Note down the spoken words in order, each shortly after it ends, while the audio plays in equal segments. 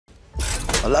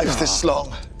A life this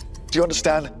long. Do you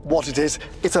understand what it is?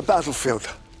 It's a battlefield,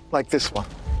 like this one.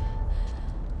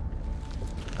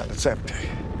 And it's empty.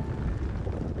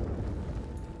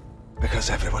 Because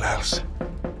everyone else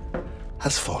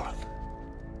has fallen.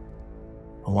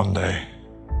 And one day,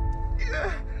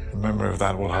 the memory of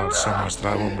that will hurt so much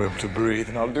that I won't be able to breathe.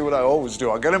 And I'll do what I always do.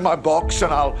 I'll get in my box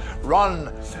and I'll run,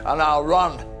 and I'll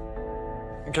run.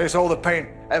 In case all the pain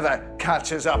ever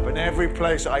catches up, in every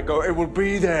place I go, it will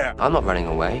be there. I'm not running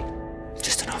away.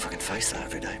 Just don't know if I can face that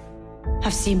every day.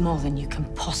 I've seen more than you can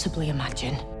possibly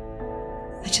imagine.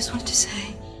 I just wanted to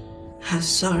say how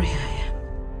sorry I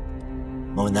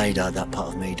am. When they died, that part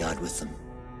of me died with them.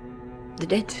 The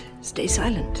dead stay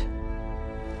silent.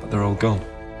 But they're all gone.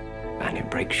 And it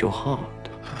breaks your heart.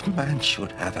 A man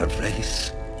should have a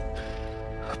race,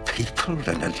 a people,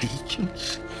 an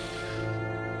allegiance.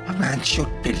 A man should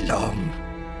belong,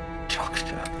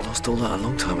 Doctor. I lost all that a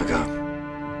long time ago.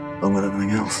 Along with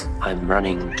everything else. I'm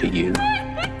running to you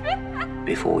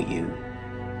before you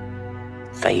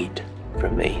fade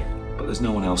from me. But there's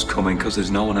no one else coming because there's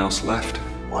no one else left.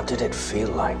 What did it feel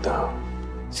like, though?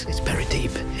 It's buried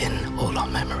deep in all our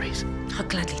memories. I'll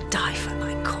gladly die for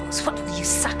my cause. What will you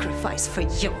sacrifice for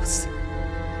yours?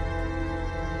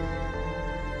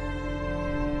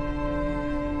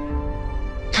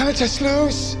 Can I just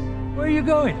lose? Where are you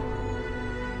going?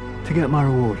 To get my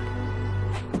reward.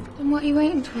 Then what are you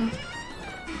waiting for?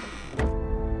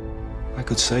 I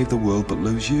could save the world but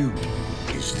lose you.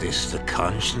 Is this the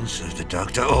conscience of the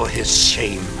Doctor or his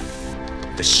shame?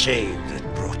 The shame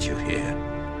that brought you here?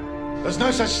 There's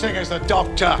no such thing as the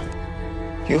Doctor.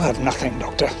 You have nothing,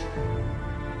 Doctor.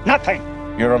 Nothing!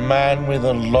 You're a man with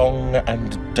a long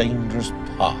and dangerous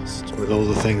past. With all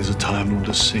the things the Time Lord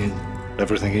has seen,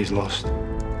 everything he's lost,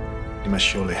 he must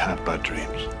surely have bad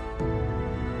dreams.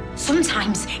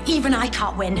 Sometimes even I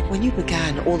can't win. When you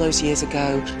began all those years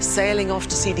ago, sailing off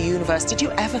to see the universe, did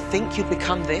you ever think you'd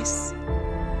become this?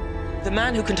 The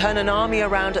man who can turn an army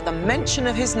around at the mention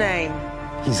of his name.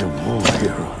 He's a war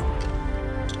hero.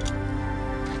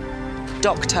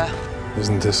 Doctor.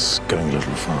 Isn't this going a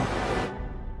little far?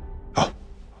 Oh,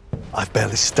 I've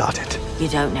barely started. You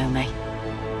don't know me.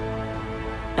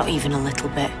 Not even a little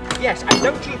bit. Yes, and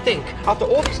don't you think, after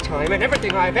all this time and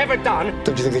everything I've ever done...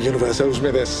 Don't you think the universe owes me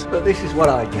this? But this is what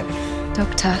I get.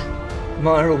 Doctor,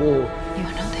 My reward. you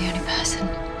are not the only person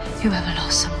who ever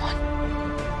lost someone.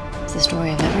 It's the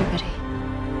story of everybody.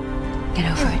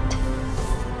 Get over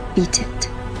it. Beat it.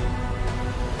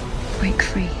 Break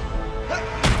free.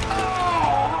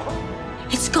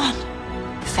 It's gone.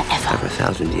 Forever. Over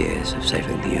 1,000 years of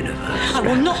saving the universe. I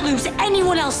will not lose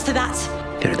anyone else to that.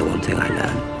 You know the one thing I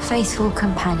learned? Faithful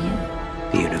companion.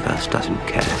 The universe doesn't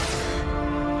care.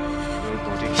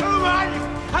 Human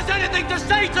has anything to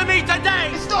say to me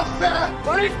today! It's not fair!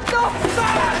 But it's not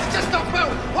fair! It's just not fair!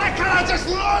 Why can't I just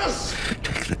lose?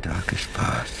 Take the darkest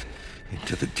path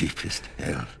into the deepest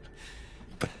hell,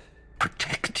 but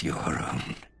protect your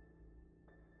own.